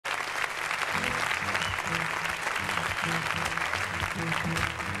You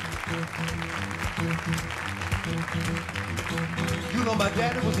know, my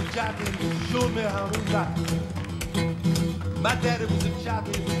daddy was a jockey who showed me how to ride. My daddy was a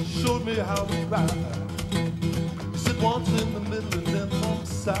jockey who showed me how to ride. He said once in the middle and then from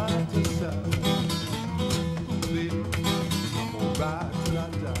side to side. Ooh, baby, I'm gonna ride till I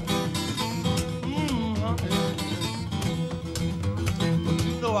die. Honey. But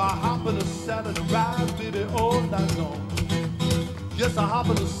you know I hop in the saddle and ride, baby, all night long. Yes, I hop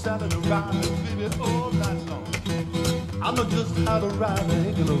in the saddle and ride, baby, all night long. I know just how to ride, I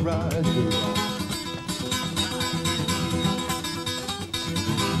ain't gonna ride you wrong.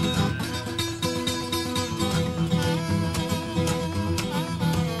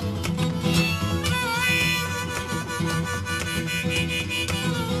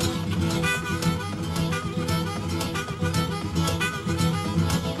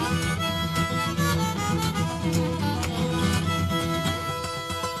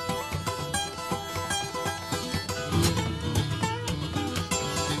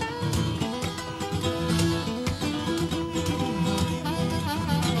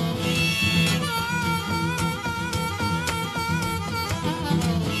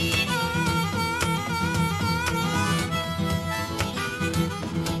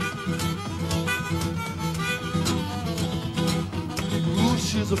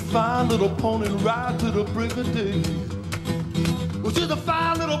 She's a fine little pony, ride to the break of day. Well, she's a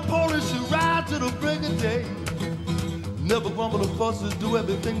fine little pony, she ride to the break of day. Never grumble or fusses, do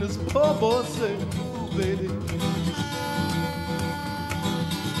everything this poor boy say. Ooh, baby.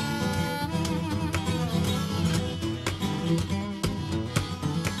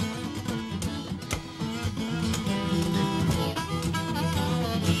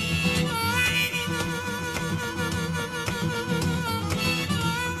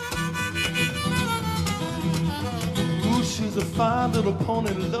 She's a fine little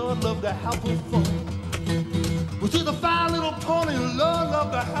pony, Lord love to have her fun. Well, she's a fine little pony, Lord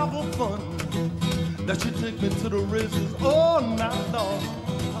love to have her fun. Now she take me to the races all night long.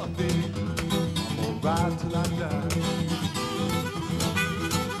 Oh, baby, I'm gonna ride till I die.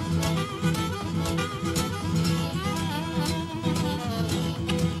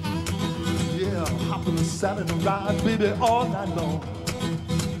 Yeah, hop in the saddle and ride, baby, all night long.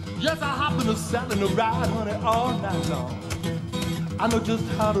 Yes, I hop in the saddle and ride, honey, all night long. I know just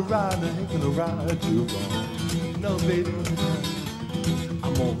how to ride, I ain't gonna ride you wrong. No, baby,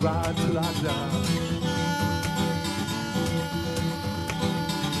 I'm gonna ride till I die.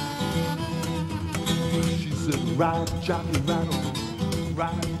 She said, ride, jockey, ride on.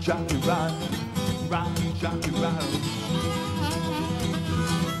 Ride, jockey, ride. Ride, jockey, ride on.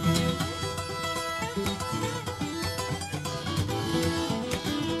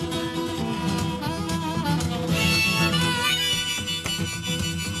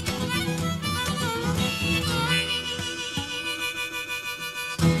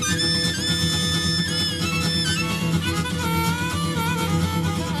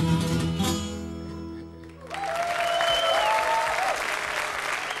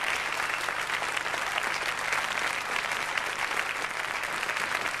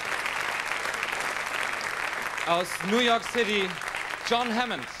 Aus New York City, John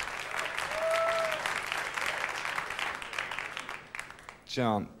Hammond.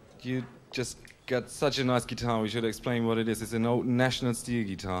 John, you just got such a nice guitar. We should explain what it is. It's an old National steel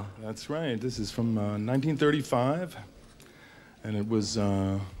guitar. That's right. This is from 1935, and it was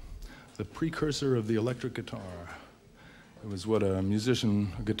the precursor of the electric guitar. It was what a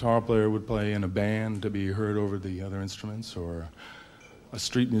musician, a guitar player would play in a band to be heard over the other instruments, or a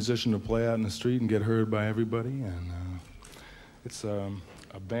street musician to play out in the street and get heard by everybody. And it's a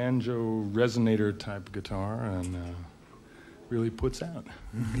banjo resonator type guitar, and really puts out.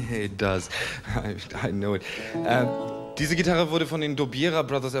 It does. I know it. Diese Gitarre wurde von den Dobiera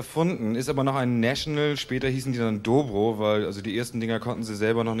Brothers erfunden, ist aber noch ein National. Später hießen die dann Dobro, weil also die ersten Dinger konnten sie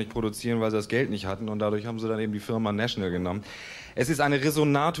selber noch nicht produzieren, weil sie das Geld nicht hatten, und dadurch haben sie dann eben die Firma National genommen. Es ist eine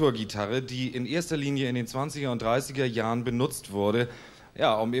Resonatorgitarre, die in erster Linie in den 20er und 30er Jahren benutzt wurde,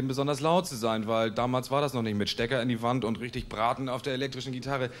 ja, um eben besonders laut zu sein, weil damals war das noch nicht mit Stecker in die Wand und richtig braten auf der elektrischen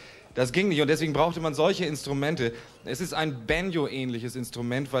Gitarre. Das ging nicht, und deswegen brauchte man solche Instrumente. Es ist ein Banjo-ähnliches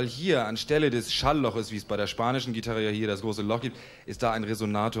Instrument, weil hier anstelle des Schallloches, wie es bei der spanischen Gitarre ja hier das große Loch gibt, ist da ein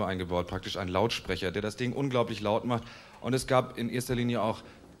Resonator eingebaut, praktisch ein Lautsprecher, der das Ding unglaublich laut macht. Und es gab in erster Linie auch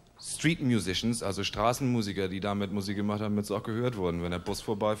Street Musicians, also Straßenmusiker, die damit Musik gemacht haben, damit es auch gehört wurden, wenn der Bus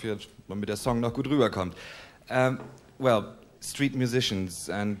vorbeifährt, man mit der Song noch gut rüberkommt. Well, street musicians,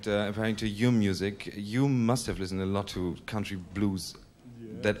 and referring to your music, you must have listened a lot to country blues,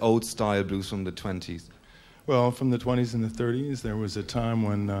 that old style blues from the 20s. Well, from the 20s and the 30s, there was a time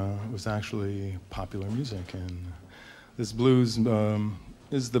when it was actually popular music, and this blues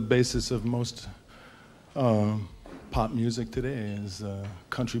is the basis of most pop music today.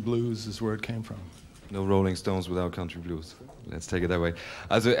 Country blues is where it came from. No Rolling Stones without Country Blues. Let's take it that way.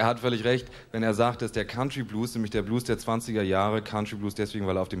 Also er hat völlig recht, wenn er sagt, dass der Country Blues, nämlich der Blues der 20er Jahre, Country Blues deswegen,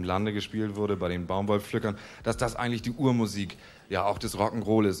 weil er auf dem Lande gespielt wurde, bei den Baumwollpflückern, dass das eigentlich die Urmusik, ja auch des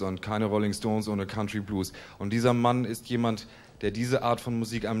Rock'n'Roll ist und keine Rolling Stones ohne Country Blues. Und dieser Mann ist jemand, der diese Art von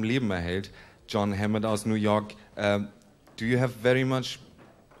Musik am Leben erhält. John Hammond aus New York. Do you have very much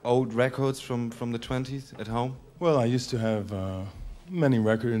old records from the 20s at home? Well, I used to have many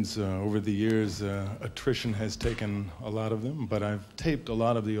records over the years. Attrition has taken a lot of them, but I've taped a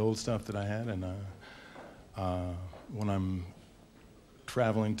lot of the old stuff that I had, and when I'm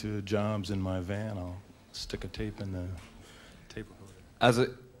traveling to jobs in my van, I'll stick a tape in the tape recorder. Also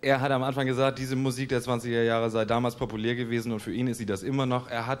er hat am Anfang gesagt, diese Musik der 20er Jahre sei damals populär gewesen und für ihn ist sie das immer noch.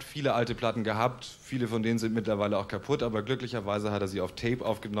 Er hat viele alte Platten gehabt, viele von denen sind mittlerweile auch kaputt, aber glücklicherweise hat er sie auf Tape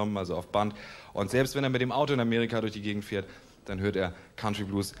aufgenommen, also auf Band. Und selbst wenn er mit dem Auto in Amerika durch die Gegend fährt, dann hört er Country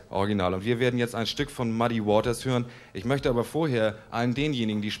Blues Original. Und wir werden jetzt ein Stück von Muddy Waters hören. Ich möchte aber vorher allen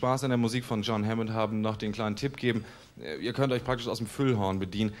denjenigen, die Spaß an der Musik von John Hammond haben, noch den kleinen Tipp geben. Ihr könnt euch praktisch aus dem Füllhorn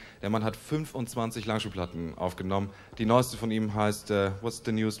bedienen. Der Mann hat 25 Langspielplatten aufgenommen. Die neueste von ihm heißt, what's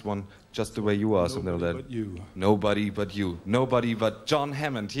the newest one? Just the way you are. Nobody but you. Nobody but you. Nobody but John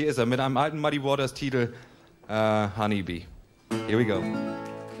Hammond. Hier ist er mit einem alten Muddy Waters Titel, Honeybee. Here we go.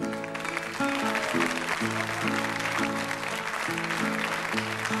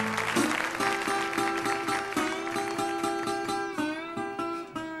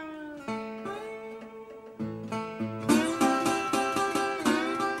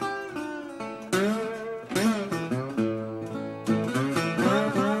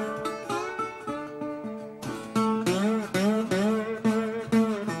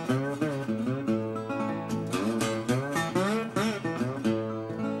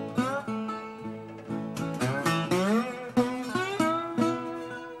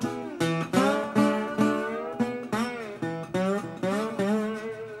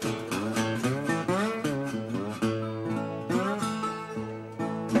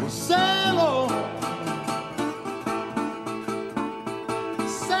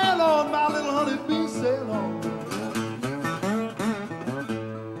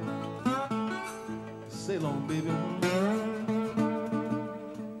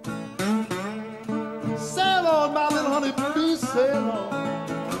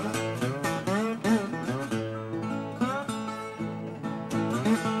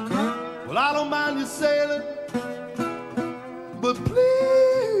 Well, I don't mind you sailing, but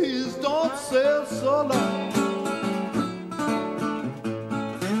please don't sail so long.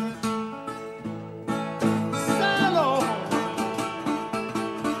 Sail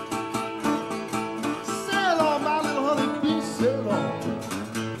on, my little honeybee, sail on.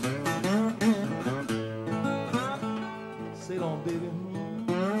 Sail on, baby.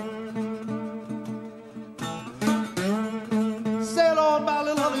 Sail on, my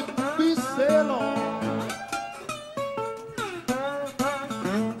little honeybee, sail on.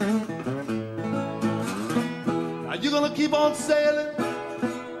 Now you're gonna keep on sailing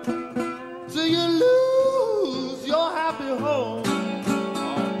till you lose your happy home.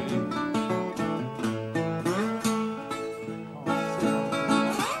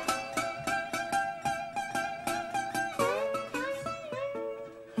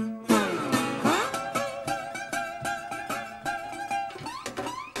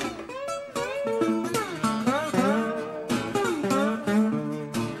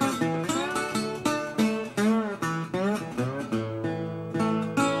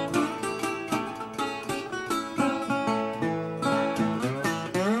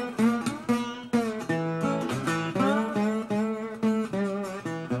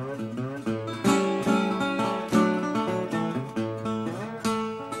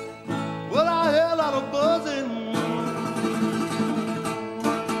 Well, I hear a lot of buzzing,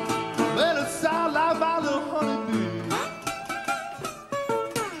 made it sound like my little honeybee.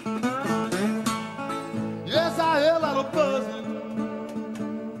 Yes, I hear a lot of buzzing,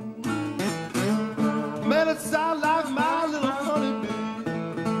 made it sound like my little honeybee.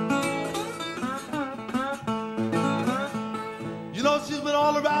 You know, she's been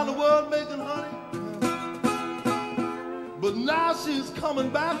all around the world making honey, but now she's coming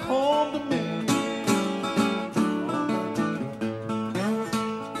back home to me.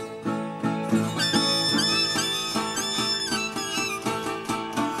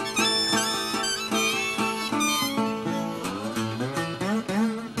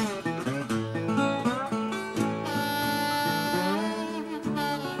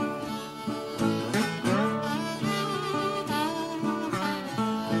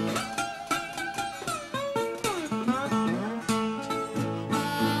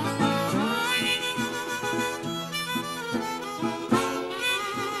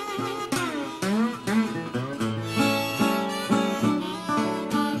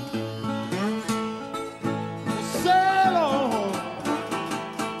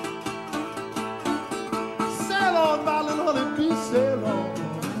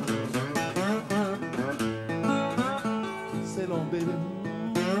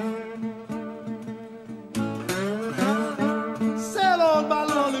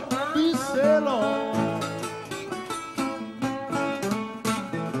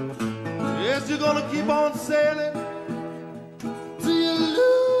 gonna keep on sailing till you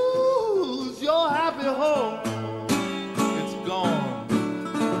lose your happy home. It's gone.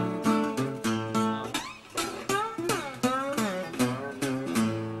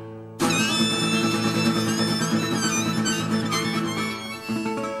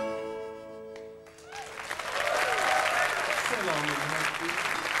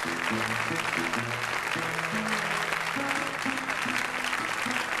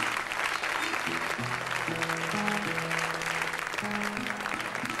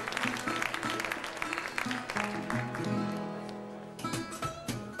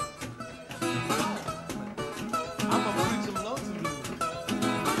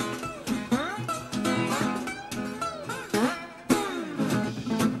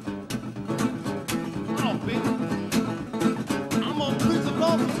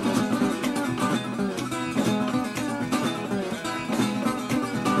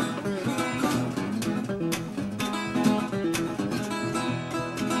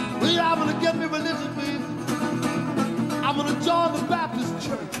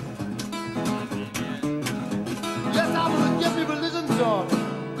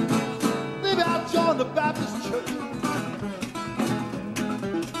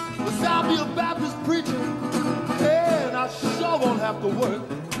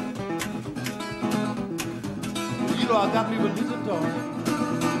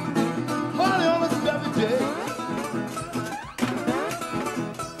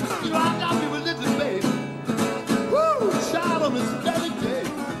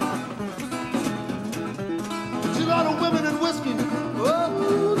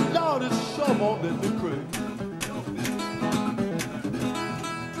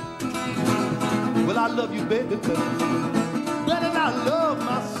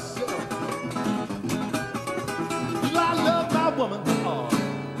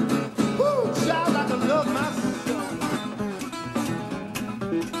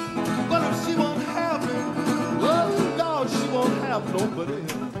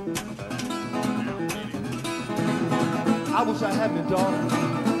 I wish I had me, darling.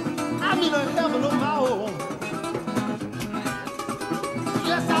 I'm in a heaven of my own.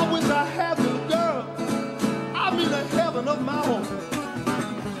 Yes, I wish I had me, girl. I'm in a heaven of my own.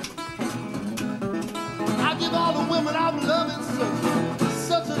 I give all the women I'm loving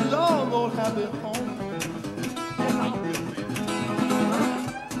such a long old happy home. Yes, I will.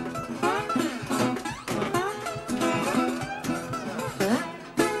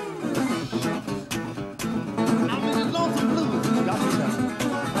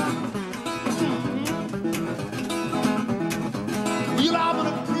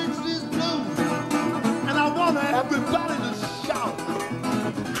 Everybody to shout.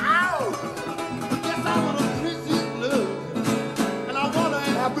 Ow! Yes, I want to preach this blues, and I want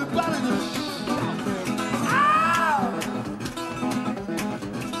everybody to shout. Ow!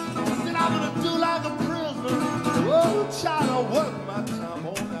 Then I'm going to do like a prisoner. Oh, child, I work my time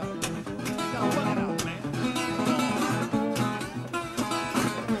on out. You got to work it out, man.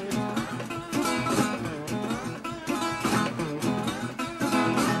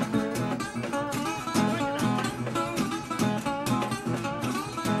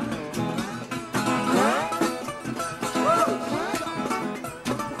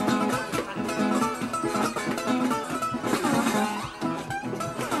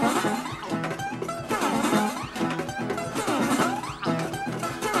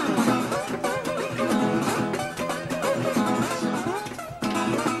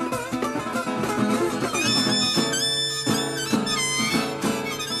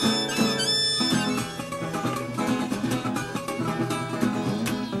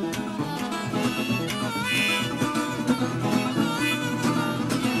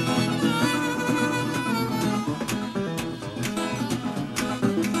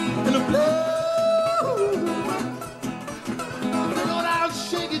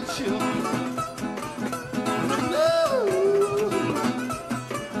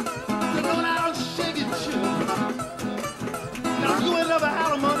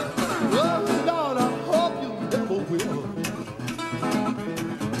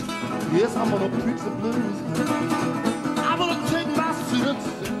 Yes, I'm gonna preach the blues. I'm gonna take my seat and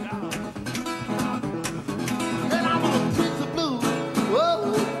sit down. And I'm gonna preach the blues.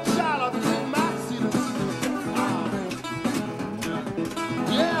 Oh, child, I'll take my seat and sit down.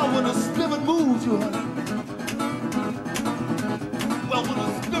 Yeah, when the spirit moves you, honey. Well, when the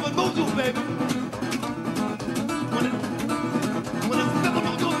spirit moves you, baby. When the spirit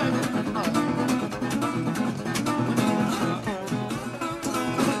moves you, baby.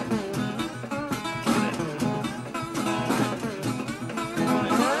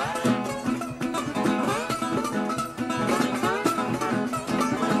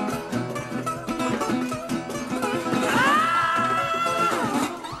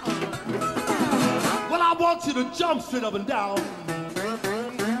 want you to jump, sit up and down.